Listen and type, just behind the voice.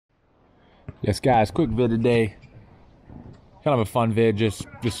Yes, guys, quick vid today. Kind of a fun vid, just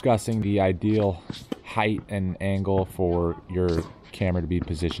discussing the ideal height and angle for your camera to be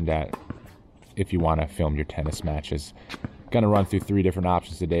positioned at if you want to film your tennis matches. Gonna run through 3 different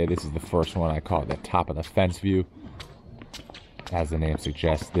options today. This is the first one. I call it the top of the fence view. As the name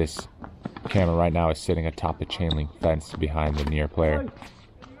suggests, this camera right now is sitting atop the chain link fence behind the near player.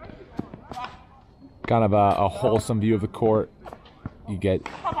 Kind of a wholesome view of the court. You get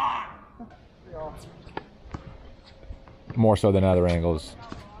more so than other angles.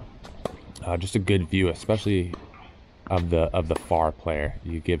 Just a good view, especially of the far player.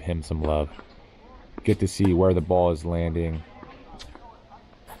 You give him some love. Get to see where the ball is landing.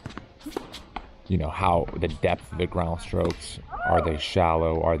 You know, how the depth of the ground strokes. Are they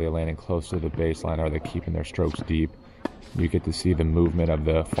shallow? Are they landing close to the baseline? Are they keeping their strokes deep? You get to see the movement of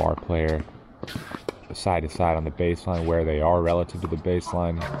the far player side to side on the baseline, where they are relative to the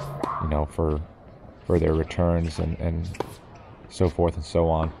baseline, you know, for their returns and so forth and so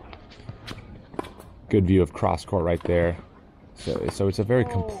on. Good view of cross court right there. So it's a very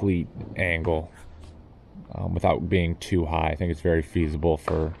complete angle without being too high. I think it's very feasible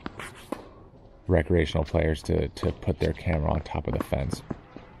for recreational players to put their camera on top of the fence.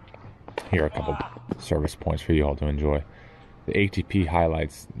 Here are a couple service points for you all to enjoy. The ATP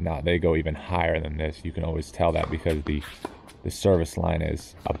highlights, now they go even higher than this. You can always tell that because the service line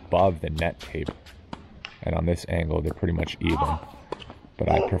is above the net tape. And on this angle, they're pretty much even.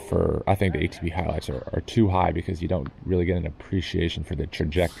 But I think the ATP highlights are too high because you don't really get an appreciation for the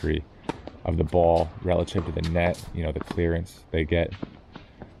trajectory of the ball relative to the net. You know, the clearance they get,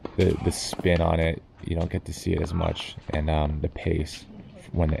 the spin on it, you don't get to see it as much. And the pace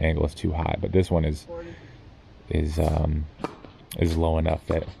when the angle is too high. But this one is low enough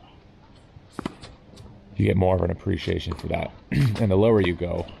that you get more of an appreciation for that. And the lower you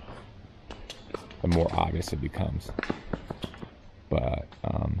go, the more obvious it becomes. But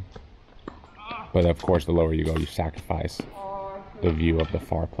of course, the lower you go, you sacrifice the view of the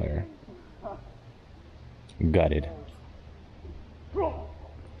far player. Gutted. All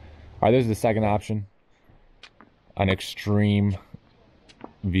right, this is the second option. An extreme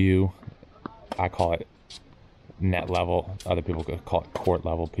view. I call it net level. Other people could call it court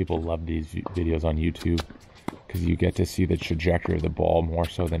level. People love these videos on YouTube because you get to see the trajectory of the ball more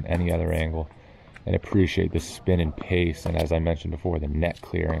so than any other angle, and appreciate the spin and pace, and as I mentioned before, the net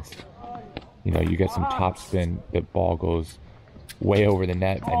clearance. You know, you get some top spin, the ball goes way over the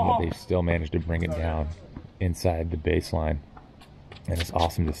net, and yet they still manage to bring it down inside the baseline. And it's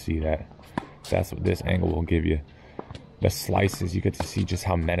awesome to see that. That's what this angle will give you. The slices, you get to see just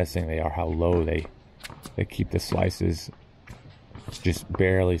how menacing they are, how low they keep the slices just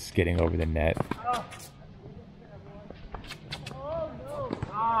barely skidding over the net.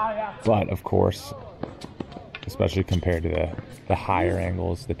 But of course, especially compared to the higher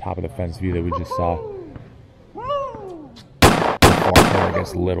angles, the top of the fence view that we just saw, the far player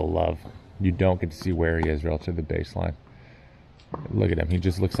gets little love. You don't get to see where he is relative to the baseline. Look at him, he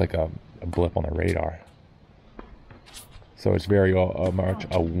just looks like a blip on the radar. So it's very much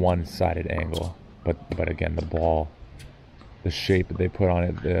a one-sided angle. But again, the ball, the shape that they put on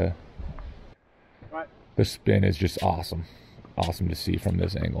it, the spin is just awesome. Awesome to see from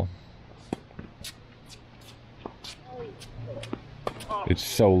this angle. It's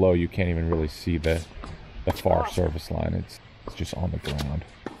so low you can't even really see the far surface line. It's just on the ground.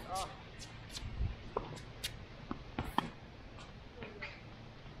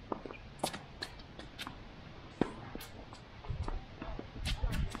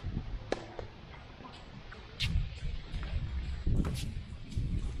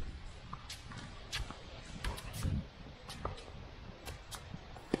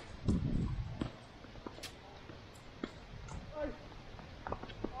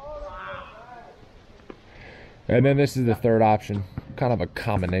 And then this is the third option, kind of a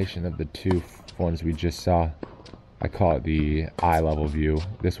combination of the two ones we just saw. I call it the eye level view.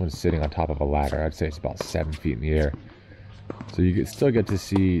 This one's sitting on top of a ladder. I'd say it's about 7 feet in the air. So you still get to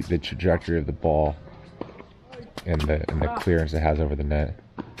see the trajectory of the ball and the clearance it has over the net.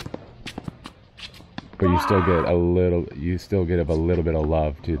 But you still give a little bit of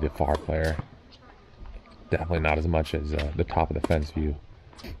love to the far player. Definitely not as much as the top of the fence view.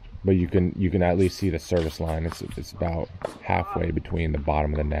 But you can at least see the service line. It's about halfway between the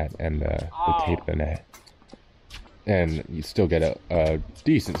bottom of the net and the tape of the net. And you still get a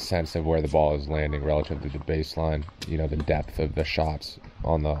decent sense of where the ball is landing relative to the baseline. You know, the depth of the shots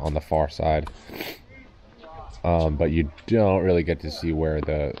on the far side. But you don't really get to see where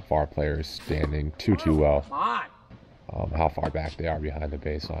the far player is standing too well. How far back they are behind the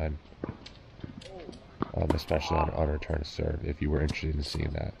baseline. especially on return to serve, if you were interested in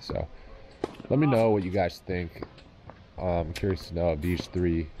seeing that. So let me know what you guys think. I'm curious to know, of these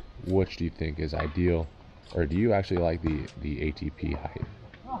three, which do you think is ideal, or do you actually like the ATP height?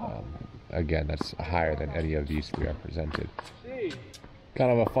 Again, that's higher than any of these three are presented.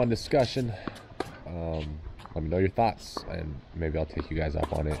 Kind of a fun discussion. Let me know your thoughts, and maybe I'll take you guys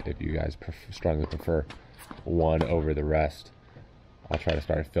up on it if you guys strongly prefer one over the rest. I'll try to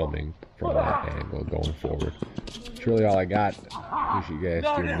start filming from that angle going forward. That's really all I got. Appreciate you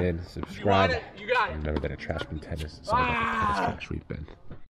guys tuning in. Subscribe. And remember that at Trashman Tennis, it's all about the tennis trash we've been.